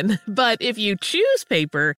human. But if you choose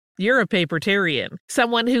paper, you're a papertarian,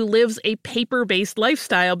 someone who lives a paper-based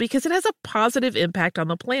lifestyle because it has a positive impact on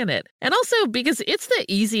the planet. And also because it's the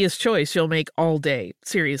easiest choice you'll make all day,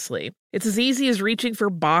 seriously. It's as easy as reaching for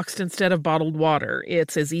boxed instead of bottled water.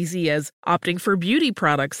 It's as easy as opting for beauty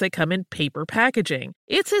products that come in paper packaging.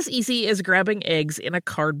 It's as easy as grabbing eggs in a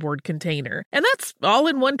cardboard container. And that's all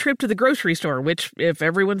in one trip to the grocery store, which, if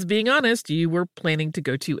everyone's being honest, you were planning to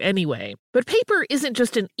go to anyway. But paper isn't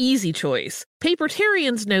just an easy choice.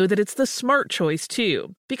 Papertarians know that it's the smart choice,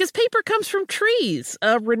 too. Because paper comes from trees,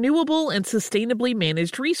 a renewable and sustainably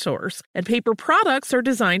managed resource. And paper products are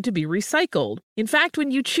designed to be recycled. In fact,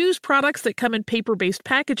 when you choose products that come in paper-based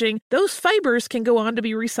packaging, those fibers can go on to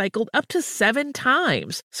be recycled up to 7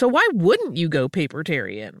 times. So why wouldn't you go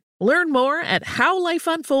papertarian? Learn more at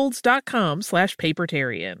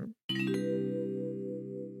howlifeunfolds.com/papertarian.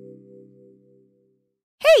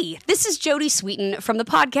 Hey, this is Jody Sweeten from the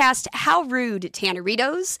podcast How Rude,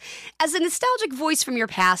 Tanneritos. As a nostalgic voice from your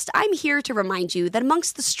past, I'm here to remind you that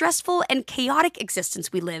amongst the stressful and chaotic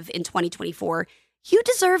existence we live in 2024, you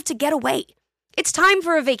deserve to get away. It's time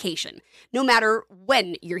for a vacation, no matter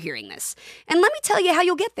when you're hearing this. And let me tell you how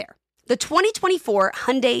you'll get there. The 2024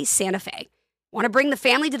 Hyundai Santa Fe. Want to bring the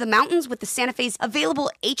family to the mountains with the Santa Fe's available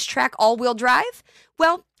H-Track all-wheel drive?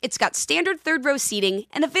 Well, it's got standard third-row seating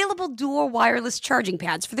and available dual wireless charging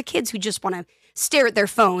pads for the kids who just want to stare at their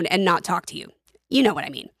phone and not talk to you. You know what I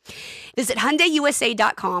mean. Visit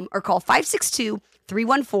HyundaiUSA.com or call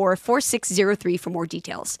 562-314-4603 for more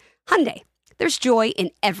details. Hyundai, there's joy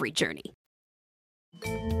in every journey.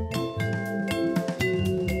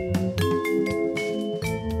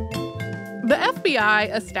 The FBI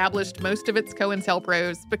established most of its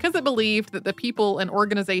COINTELPROs because it believed that the people and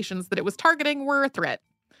organizations that it was targeting were a threat.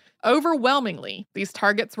 Overwhelmingly, these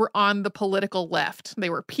targets were on the political left. They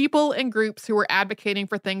were people and groups who were advocating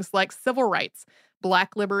for things like civil rights,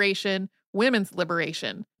 Black liberation, women's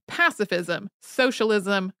liberation, pacifism,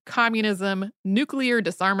 socialism, communism, nuclear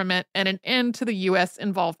disarmament, and an end to the U.S.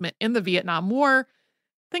 involvement in the Vietnam War,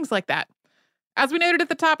 things like that. As we noted at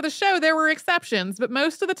the top of the show, there were exceptions, but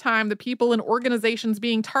most of the time, the people and organizations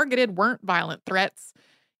being targeted weren't violent threats.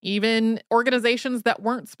 Even organizations that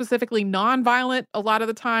weren't specifically nonviolent, a lot of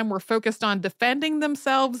the time were focused on defending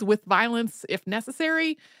themselves with violence if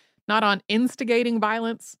necessary, not on instigating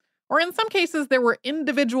violence. Or in some cases, there were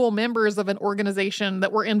individual members of an organization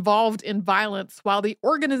that were involved in violence while the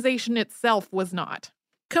organization itself was not.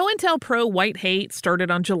 COINTELPRO White Hate started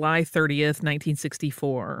on July 30th,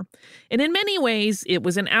 1964. And in many ways, it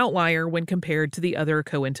was an outlier when compared to the other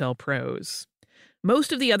COINTELPROs.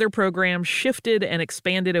 Most of the other programs shifted and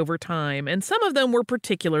expanded over time, and some of them were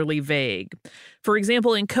particularly vague. For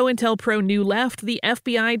example, in COINTELPRO New Left, the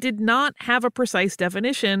FBI did not have a precise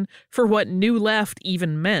definition for what New Left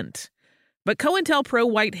even meant. But COINTELPRO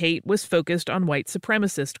White Hate was focused on white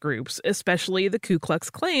supremacist groups, especially the Ku Klux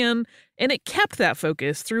Klan, and it kept that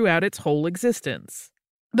focus throughout its whole existence.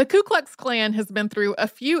 The Ku Klux Klan has been through a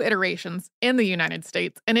few iterations in the United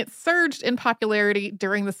States, and it surged in popularity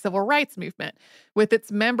during the Civil Rights Movement, with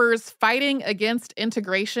its members fighting against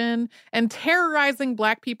integration and terrorizing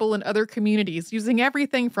Black people and other communities using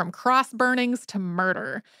everything from cross burnings to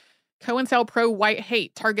murder. COINTELPRO-White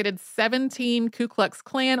Hate targeted 17 Ku Klux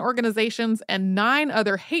Klan organizations and 9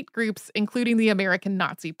 other hate groups, including the American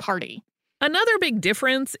Nazi Party. Another big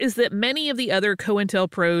difference is that many of the other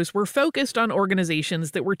COINTELPROs were focused on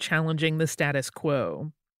organizations that were challenging the status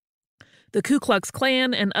quo. The Ku Klux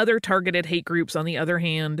Klan and other targeted hate groups, on the other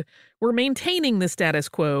hand, were maintaining the status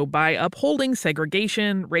quo by upholding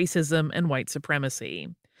segregation, racism, and white supremacy.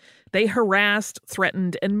 They harassed,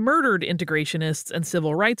 threatened, and murdered integrationists and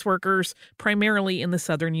civil rights workers, primarily in the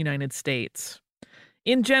southern United States.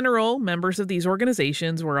 In general, members of these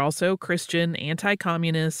organizations were also Christian,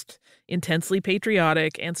 anti-communist, intensely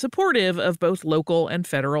patriotic, and supportive of both local and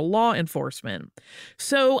federal law enforcement.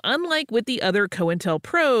 So, unlike with the other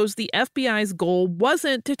COINTELPROs, the FBI's goal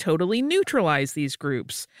wasn't to totally neutralize these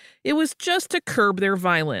groups. It was just to curb their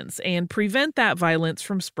violence and prevent that violence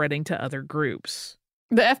from spreading to other groups.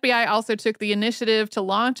 The FBI also took the initiative to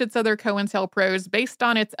launch its other COINTELPROs based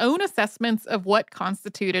on its own assessments of what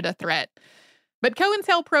constituted a threat. But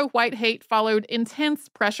COINTELPRO-White Hate followed intense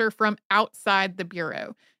pressure from outside the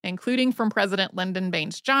Bureau, including from President Lyndon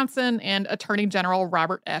Baines Johnson and Attorney General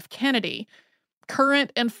Robert F. Kennedy.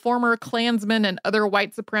 Current and former Klansmen and other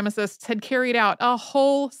white supremacists had carried out a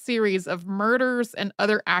whole series of murders and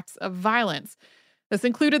other acts of violence. This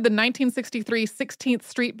included the 1963 16th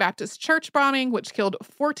Street Baptist Church bombing, which killed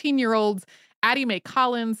 14-year-olds Addie Mae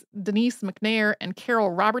Collins, Denise McNair, and Carol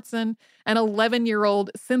Robertson, and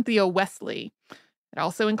 11-year-old Cynthia Wesley. It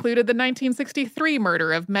also included the 1963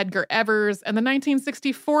 murder of Medgar Evers and the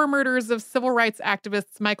 1964 murders of civil rights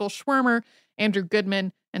activists Michael Schwimmer, Andrew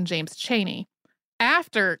Goodman, and James Chaney.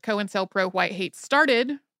 After COINTELPRO-White Hate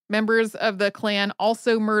started, members of the Klan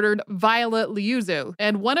also murdered Viola Liuzzo,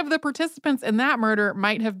 and one of the participants in that murder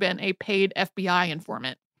might have been a paid FBI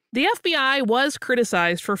informant. The FBI was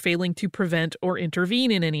criticized for failing to prevent or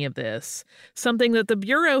intervene in any of this, something that the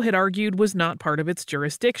Bureau had argued was not part of its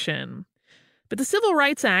jurisdiction. But the Civil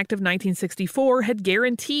Rights Act of 1964 had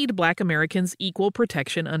guaranteed Black Americans equal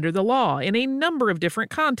protection under the law in a number of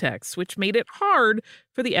different contexts, which made it hard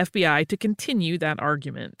for the FBI to continue that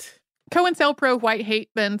argument. COINTELPRO-White Hate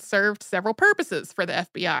then served several purposes for the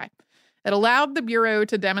FBI. It allowed the Bureau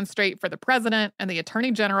to demonstrate for the president and the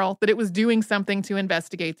attorney general that it was doing something to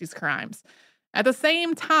investigate these crimes. At the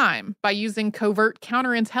same time, by using covert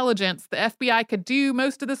counterintelligence, the FBI could do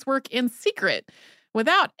most of this work in secret,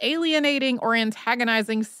 without alienating or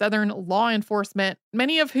antagonizing Southern law enforcement,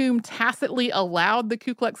 many of whom tacitly allowed the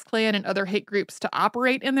Ku Klux Klan and other hate groups to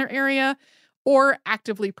operate in their area or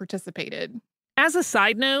actively participated. As a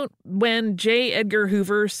side note, when J. Edgar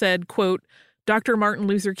Hoover said, quote, Dr. Martin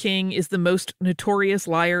Luther King is the most notorious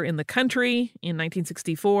liar in the country in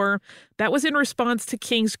 1964, that was in response to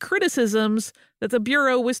King's criticisms that the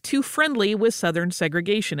Bureau was too friendly with Southern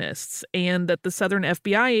segregationists and that the Southern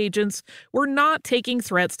FBI agents were not taking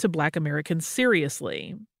threats to Black Americans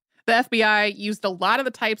seriously. The FBI used a lot of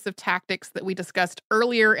the types of tactics that we discussed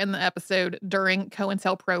earlier in the episode during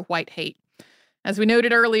COINTELPRO-White Hate. As we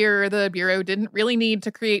noted earlier, the Bureau didn't really need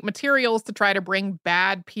to create materials to try to bring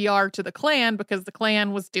bad PR to the Klan because the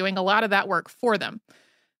Klan was doing a lot of that work for them.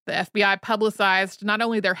 The FBI publicized not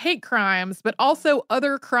only their hate crimes, but also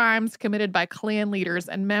other crimes committed by Klan leaders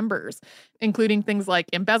and members, including things like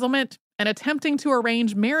embezzlement and attempting to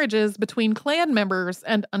arrange marriages between Klan members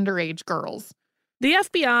and underage girls. The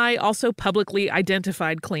FBI also publicly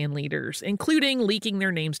identified Klan leaders, including leaking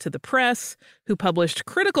their names to the press, who published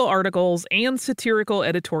critical articles and satirical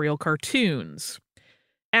editorial cartoons.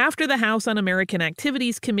 After the House Un-American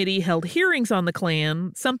Activities Committee held hearings on the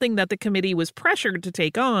Klan, something that the committee was pressured to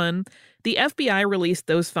take on, the FBI released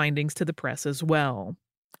those findings to the press as well.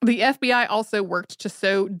 The FBI also worked to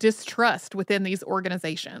sow distrust within these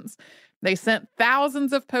organizations. They sent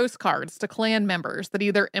thousands of postcards to Klan members that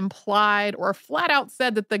either implied or flat out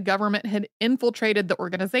said that the government had infiltrated the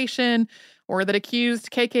organization or that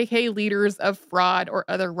accused KKK leaders of fraud or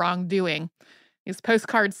other wrongdoing. These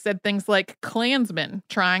postcards said things like, Klansmen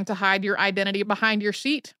trying to hide your identity behind your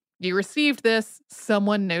sheet. You received this.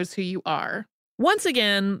 Someone knows who you are. Once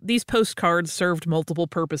again, these postcards served multiple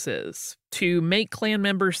purposes: to make Klan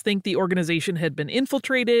members think the organization had been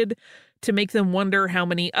infiltrated, to make them wonder how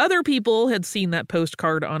many other people had seen that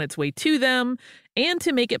postcard on its way to them, and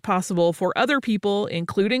to make it possible for other people,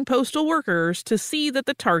 including postal workers, to see that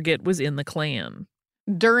the target was in the Klan.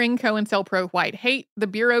 During COINTELPRO-White Hate, the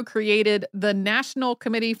Bureau created the National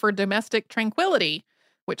Committee for Domestic Tranquility,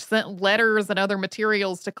 which sent letters and other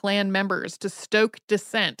materials to Klan members to stoke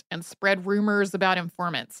dissent and spread rumors about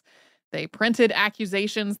informants. They printed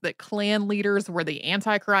accusations that Klan leaders were the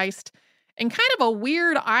Antichrist. And kind of a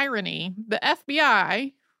weird irony, the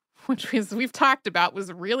FBI, which we've talked about,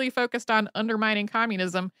 was really focused on undermining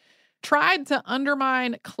communism, tried to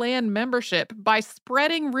undermine Klan membership by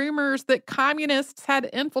spreading rumors that communists had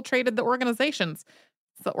infiltrated the organizations.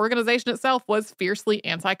 The organization itself was fiercely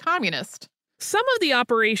anti-communist. Some of the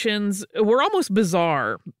operations were almost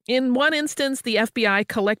bizarre. In one instance, the FBI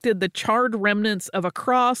collected the charred remnants of a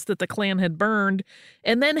cross that the Klan had burned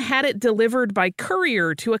and then had it delivered by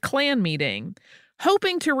courier to a Klan meeting,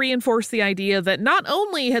 hoping to reinforce the idea that not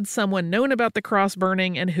only had someone known about the cross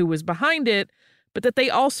burning and who was behind it, but that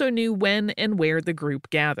they also knew when and where the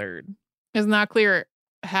group gathered. It's not clear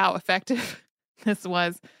how effective this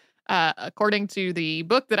was. According to the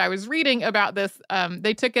book that I was reading about this,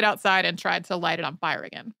 they took it outside and tried to light it on fire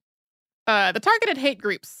again. The targeted hate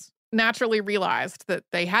groups naturally realized that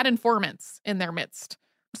they had informants in their midst.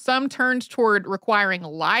 Some turned toward requiring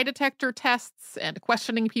lie detector tests and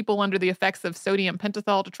questioning people under the effects of sodium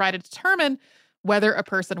pentothal to try to determine whether a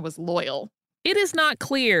person was loyal. It is not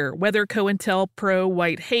clear whether COINTELPRO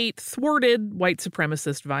white hate thwarted white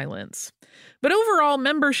supremacist violence. But overall,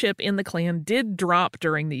 membership in the Klan did drop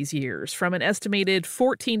during these years, from an estimated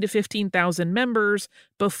 14,000 to 15,000 members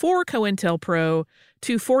before COINTELPRO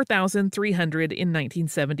to 4,300 in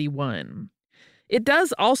 1971. It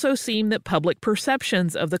does also seem that public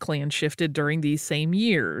perceptions of the Klan shifted during these same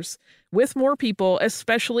years, with more people,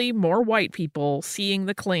 especially more white people, seeing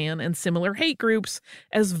the Klan and similar hate groups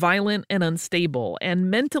as violent and unstable,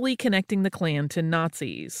 and mentally connecting the Klan to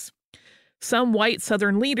Nazis. Some white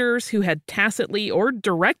Southern leaders who had tacitly or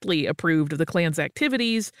directly approved of the Klan's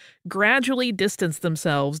activities gradually distanced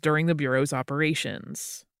themselves during the Bureau's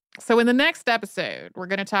operations. So in the next episode, we're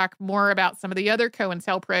going to talk more about some of the other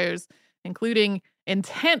COINTELPROs, including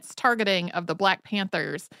intense targeting of the Black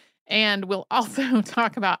Panthers. And we'll also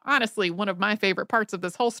talk about, honestly, one of my favorite parts of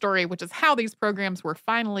this whole story, which is how these programs were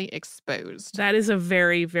finally exposed. That is a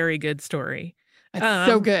very, very good story. It's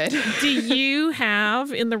so good. Do you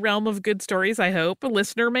have, in the realm of good stories, I hope, a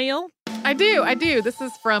listener mail? I do. This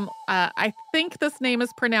is from, I think this name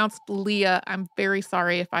is pronounced Leah. I'm very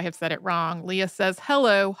sorry if I have said it wrong. Leah says,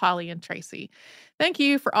 "Hello, Holly and Tracy. Thank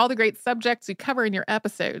you for all the great subjects you cover in your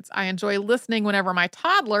episodes. I enjoy listening whenever my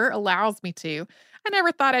toddler allows me to. I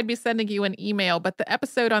never thought I'd be sending you an email, but the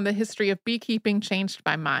episode on the history of beekeeping changed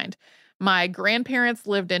my mind. My grandparents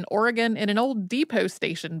lived in Oregon in an old depot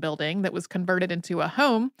station building that was converted into a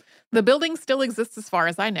home. The building still exists as far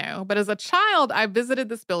as I know, but as a child, I visited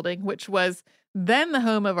this building, which was then the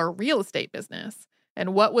home of a real estate business.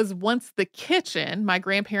 And what was once the kitchen, my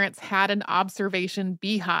grandparents had an observation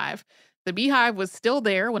beehive. The beehive was still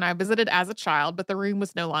there when I visited as a child, but the room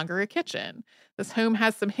was no longer a kitchen. This home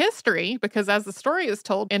has some history because, as the story is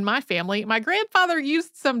told in my family, my grandfather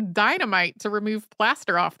used some dynamite to remove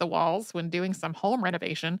plaster off the walls when doing some home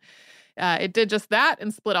renovation. It did just that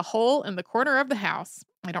and split a hole in the corner of the house.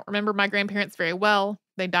 I don't remember my grandparents very well.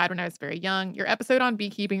 They died when I was very young. Your episode on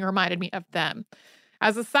beekeeping reminded me of them.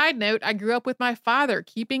 As a side note, I grew up with my father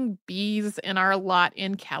keeping bees in our lot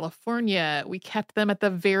in California. We kept them at the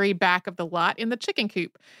very back of the lot in the chicken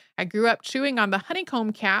coop. I grew up chewing on the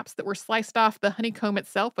honeycomb caps that were sliced off the honeycomb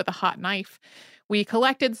itself with a hot knife. We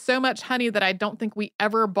collected so much honey that I don't think we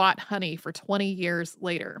ever bought honey for 20 years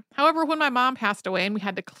later. However, when my mom passed away and we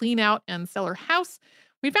had to clean out and sell her house,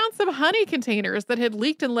 we found some honey containers that had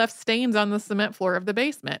leaked and left stains on the cement floor of the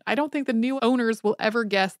basement. I don't think the new owners will ever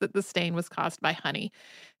guess that the stain was caused by honey.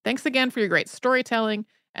 Thanks again for your great storytelling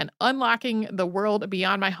and unlocking the world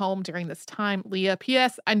beyond my home during this time, Leah.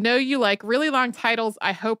 P.S. I know you like really long titles.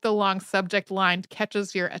 I hope the long subject line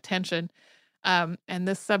catches your attention. And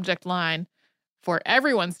this subject line, for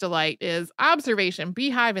everyone's delight, is observation,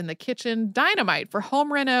 beehive in the kitchen, dynamite for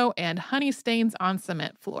home reno, and honey stains on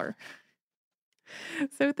cement floor.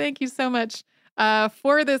 So thank you so much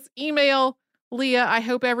for this email, Leah. I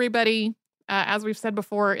hope everybody, as we've said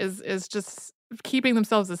before, is just keeping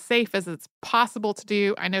themselves as safe as it's possible to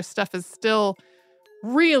do. I know stuff is still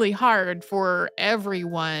really hard for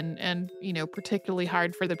everyone, and particularly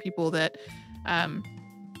hard for the people that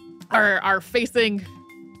are facing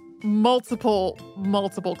multiple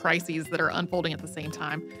crises that are unfolding at the same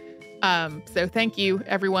time. So thank you,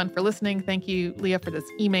 everyone, for listening. Thank you, Leah, for this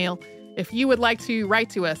email. If you would like to write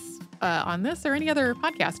to us on this or any other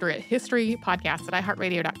podcast, or at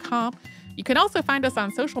historypodcast@iheartradio.com. You can also find us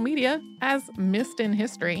on social media as Missed in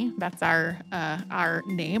History. That's our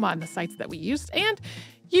name on the sites that we use. And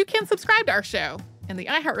you can subscribe to our show in the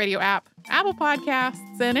iHeartRadio app, Apple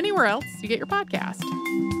Podcasts, and anywhere else you get your podcast.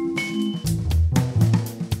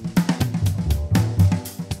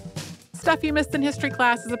 Stuff You Missed in History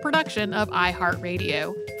Class is a production of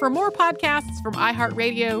iHeartRadio. For more podcasts from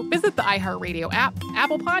iHeartRadio, visit the iHeartRadio app,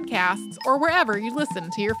 Apple Podcasts, or wherever you listen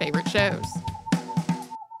to your favorite shows.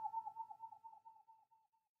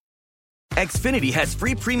 Xfinity has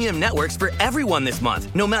free premium networks for everyone this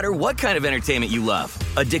month, no matter what kind of entertainment you love.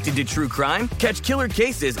 Addicted to true crime? Catch killer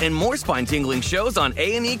cases and more spine-tingling shows on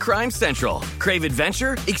A&E Crime Central. Crave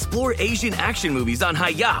adventure? Explore Asian action movies on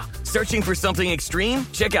Hi-YAH. Searching for something extreme?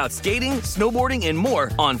 Check out skating, snowboarding, and more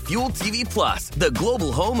on Fuel TV Plus, the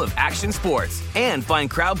global home of action sports. And find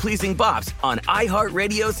crowd-pleasing bops on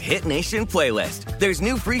iHeartRadio's Hit Nation playlist. There's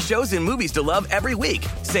new free shows and movies to love every week.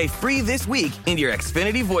 Say free this week in your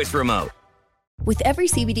Xfinity voice remote. With every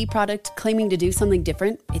CBD product claiming to do something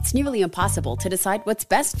different, it's nearly impossible to decide what's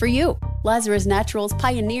best for you. Lazarus Naturals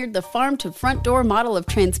pioneered the farm-to-front-door model of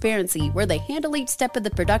transparency, where they handle each step of the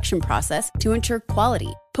production process to ensure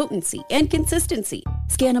quality, potency, and consistency.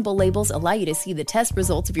 Scannable labels allow you to see the test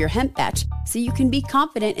results of your hemp batch, so you can be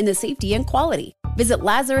confident in the safety and quality. Visit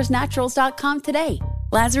LazarusNaturals.com today.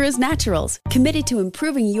 Lazarus Naturals, committed to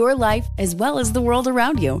improving your life as well as the world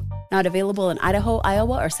around you. Not available in Idaho,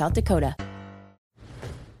 Iowa, or South Dakota.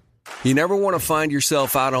 You never want to find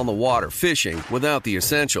yourself out on the water fishing without the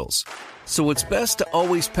essentials. So it's best to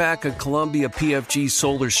always pack a Columbia PFG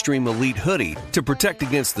Solar Stream Elite hoodie to protect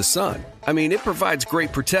against the sun. I mean, it provides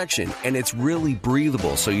great protection, and it's really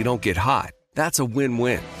breathable so you don't get hot. That's a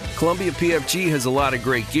win-win. Columbia PFG has a lot of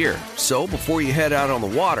great gear. So before you head out on the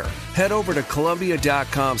water, head over to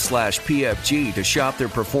Columbia.com/PFG to shop their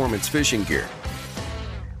performance fishing gear.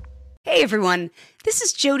 Hey everyone, this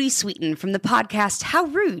is Jody Sweeten from the podcast How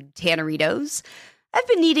Rude, Tanneritos. I've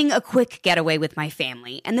been needing a quick getaway with my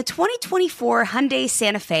family, and the 2024 Hyundai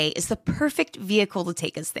Santa Fe is the perfect vehicle to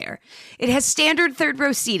take us there. It has standard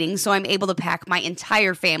third-row seating, so I'm able to pack my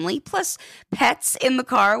entire family, plus pets, in the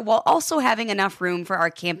car, while also having enough room for our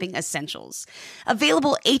camping essentials.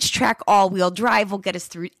 Available H-Track all-wheel drive will get us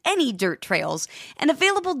through any dirt trails, and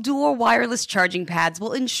available dual wireless charging pads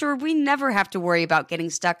will ensure we never have to worry about getting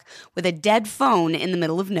stuck with a dead phone in the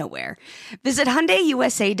middle of nowhere. Visit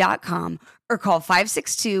HyundaiUSA.com or call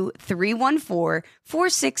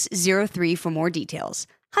 562-314-4603 for more details.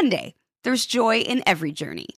 Hyundai, there's joy in every journey.